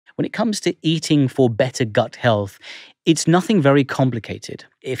when it comes to eating for better gut health, it's nothing very complicated.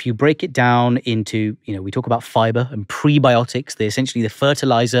 If you break it down into, we talk about fiber and prebiotics. They're essentially the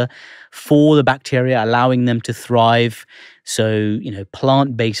fertilizer for the bacteria, allowing them to thrive. So,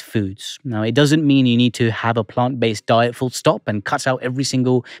 plant-based foods. Now, it doesn't mean you need to have a plant-based diet full stop and cut out every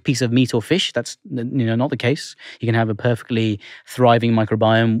single piece of meat or fish. That's, not the case. You can have a perfectly thriving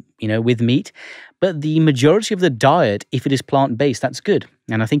microbiome, with meat. But the majority of the diet, if it is plant-based, that's good.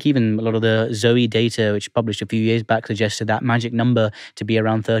 And I think even a lot of the ZOE data, which published a few years back, suggested that magic number to be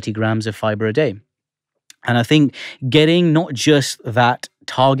around 30 grams of fiber a day. And I think getting not just that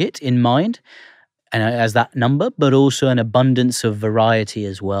target in mind, and as that number, but also an abundance of variety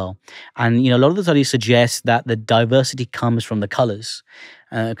as well. And, a lot of the studies suggest that the diversity comes from the colors,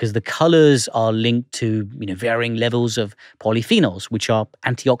 because the colors are linked to, varying levels of polyphenols, which are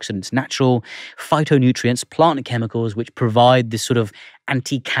antioxidants, natural phytonutrients, plant chemicals, which provide this sort of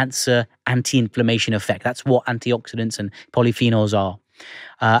anti-cancer, anti-inflammation effect. That's what antioxidants and polyphenols are.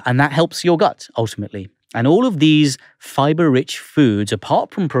 And that helps your gut, ultimately. And all of these fiber-rich foods,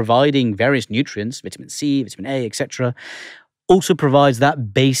 apart from providing various nutrients, vitamin C, vitamin A, etc., also provides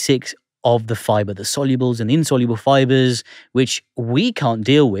that basics of the fiber, the solubles and insoluble fibers, which we can't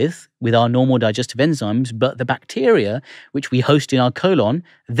deal with our normal digestive enzymes, but the bacteria, which we host in our colon,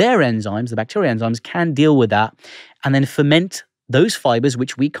 their enzymes, the bacteria enzymes, can deal with that and then ferment those fibers,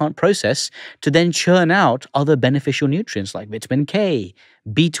 which we can't process, to then churn out other beneficial nutrients like vitamin K,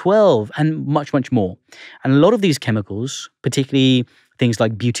 B12, and much, much more. And a lot of these chemicals, particularly things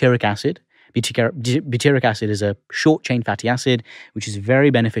like butyric acid, butyric acid is a short-chain fatty acid, which is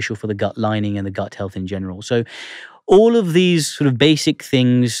very beneficial for the gut lining and the gut health in general. So all of these sort of basic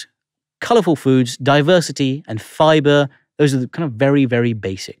things, colorful foods, diversity, and fiber, those are the kind of very, very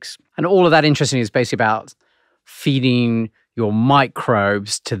basics. And all of that, interesting, is basically about feeding your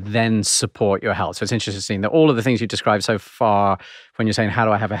microbes to then support your health. So it's interesting that all of the things you described so far, when you're saying, how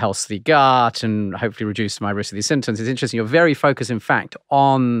do I have a healthy gut and hopefully reduce my risk of these symptoms, it's interesting. You're very focused, in fact,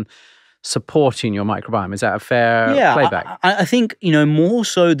 on supporting your microbiome. Is that a fair playback? I think, more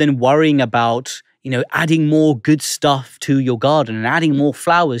so than worrying about, adding more good stuff to your garden and adding more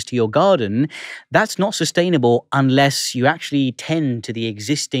flowers to your garden, that's not sustainable unless you actually tend to the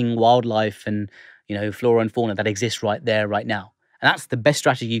existing wildlife and flora and fauna that exists right there, right now. And that's the best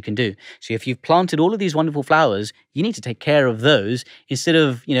strategy you can do. So if you've planted all of these wonderful flowers, you need to take care of those instead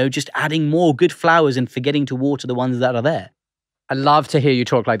of, just adding more good flowers and forgetting to water the ones that are there. I love to hear you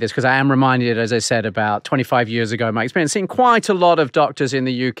talk like this because I am reminded, as I said, about 25 years ago, my experience seeing quite a lot of doctors in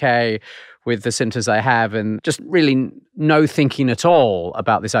the UK with the symptoms I have, and just really no thinking at all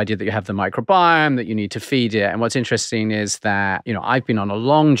about this idea that you have the microbiome, that you need to feed it. And what's interesting is that, I've been on a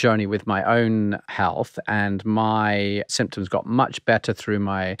long journey with my own health, and my symptoms got much better through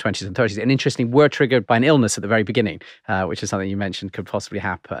my 20s and 30s. And interestingly, were triggered by an illness at the very beginning, which is something you mentioned could possibly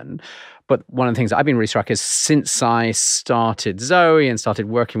happen. But one of the things that I've been really struck is since I started ZOE and started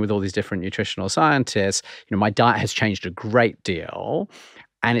working with all these different nutritional scientists, my diet has changed a great deal.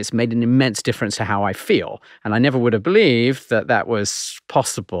 And it's made an immense difference to how I feel. And I never would have believed that that was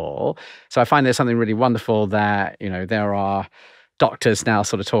possible. So I find there's something really wonderful that, there are doctors now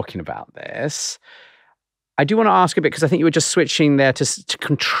sort of talking about this. I do want to ask a bit, because I think you were just switching there to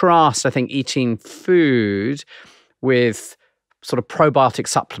contrast, I think, eating food with sort of probiotic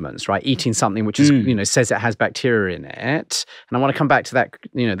supplements, right? Eating something which is, says it has bacteria in it. And I want to come back to that,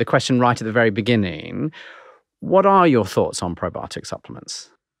 the question right at the very beginning. What are your thoughts on probiotic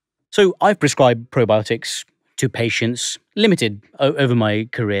supplements? So I've prescribed probiotics to patients, limited over my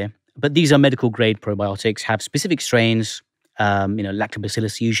career, but these are medical grade probiotics, have specific strains,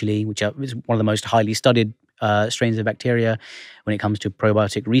 lactobacillus usually, which is one of the most highly studied strains of bacteria when it comes to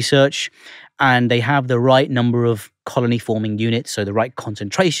probiotic research. And they have the right number of colony forming units, so the right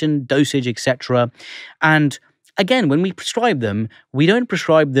concentration, dosage, etc. And again, when we prescribe them, we don't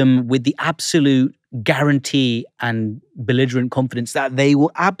prescribe them with the absolute guarantee and belligerent confidence that they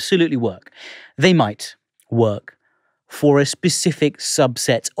will absolutely work. They might work for a specific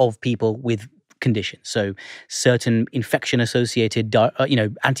subset of people with conditions. So certain infection-associated,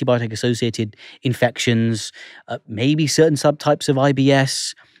 antibiotic-associated infections, maybe certain subtypes of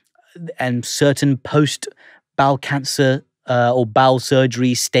IBS, and certain post-bowel cancer or bowel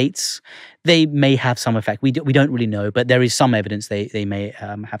surgery states, they may have some effect. We don't really know, but there is some evidence they may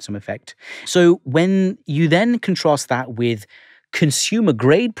have some effect. So when you then contrast that with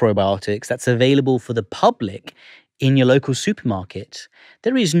consumer-grade probiotics that's available for the public in your local supermarket,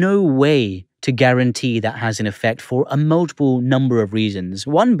 there is no way to guarantee that has an effect for a multiple number of reasons.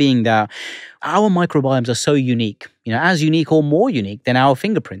 One being that our microbiomes are so unique, as unique or more unique than our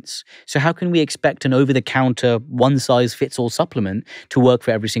fingerprints. So how can we expect an over-the-counter, one-size-fits-all supplement to work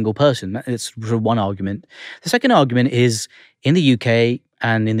for every single person? That's one argument. The second argument is in the UK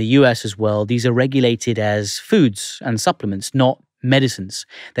and in the US as well, these are regulated as foods and supplements, not medicines.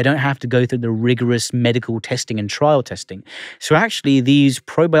 They don't have to go through the rigorous medical testing and trial testing. So actually these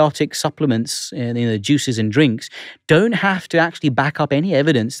probiotic supplements, the juices and drinks, don't have to actually back up any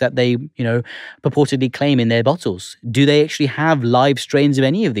evidence that they, purportedly claim in their bottles. Do they actually have live strains of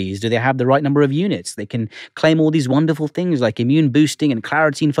any of these? Do they have the right number of units? They can claim all these wonderful things like immune boosting and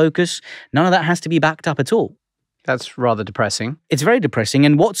clarity and focus. None of that has to be backed up at all. That's rather depressing. It's very depressing.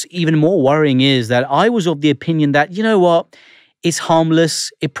 And what's even more worrying is that I was of the opinion that, it's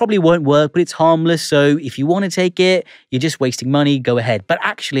harmless. It probably won't work, but it's harmless. So if you want to take it, you're just wasting money, go ahead. But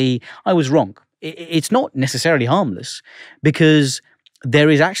actually, I was wrong. It's not necessarily harmless because there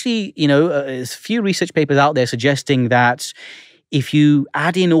is actually, a few research papers out there suggesting that if you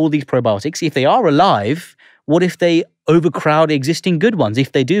add in all these probiotics, if they are alive, what if they overcrowd existing good ones?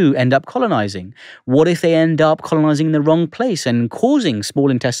 If they do end up colonizing, what if they end up colonizing in the wrong place and causing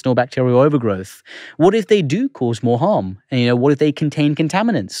small intestinal bacterial overgrowth? What if they do cause more harm? And, what if they contain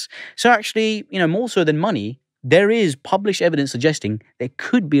contaminants? So actually, more so than money, there is published evidence suggesting there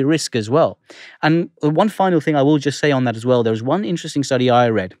could be a risk as well. And one final thing I will just say on that as well, there was one interesting study I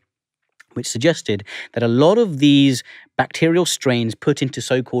read which suggested that a lot of these bacterial strains put into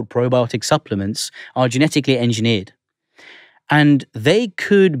so-called probiotic supplements are genetically engineered. And they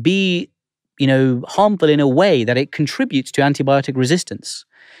could be, harmful in a way that it contributes to antibiotic resistance.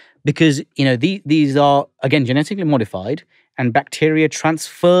 Because, these are, again, genetically modified, and bacteria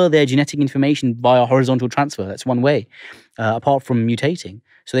transfer their genetic information via horizontal transfer. That's one way, apart from mutating.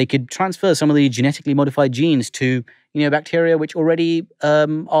 So they could transfer some of the genetically modified genes to, bacteria which already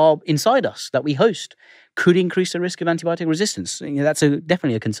are inside us, that we host. Could increase the risk of antibiotic resistance. That's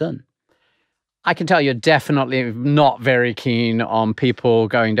definitely a concern. I can tell you're definitely not very keen on people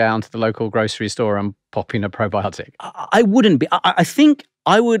going down to the local grocery store and popping a probiotic. I wouldn't be. I think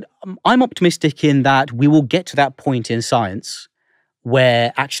I would. I'm optimistic in that we will get to that point in science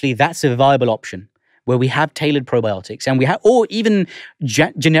where actually that's a viable option, where we have tailored probiotics and we have, or even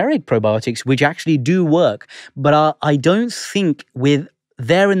generic probiotics, which actually do work. But I don't think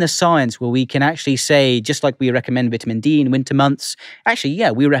there in the science where we can actually say, just like we recommend vitamin D in winter months, actually,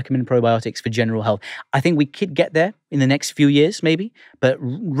 yeah, we recommend probiotics for general health. I think we could get there in the next few years, maybe. But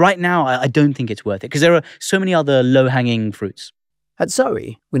right now, I don't think it's worth it because there are so many other low-hanging fruits. At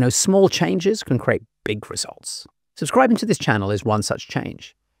ZOE, we know small changes can create big results. Subscribing to this channel is one such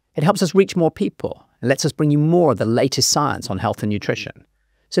change. It helps us reach more people and lets us bring you more of the latest science on health and nutrition.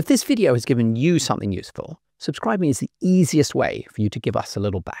 So if this video has given you something useful, subscribing is the easiest way for you to give us a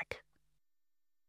little back.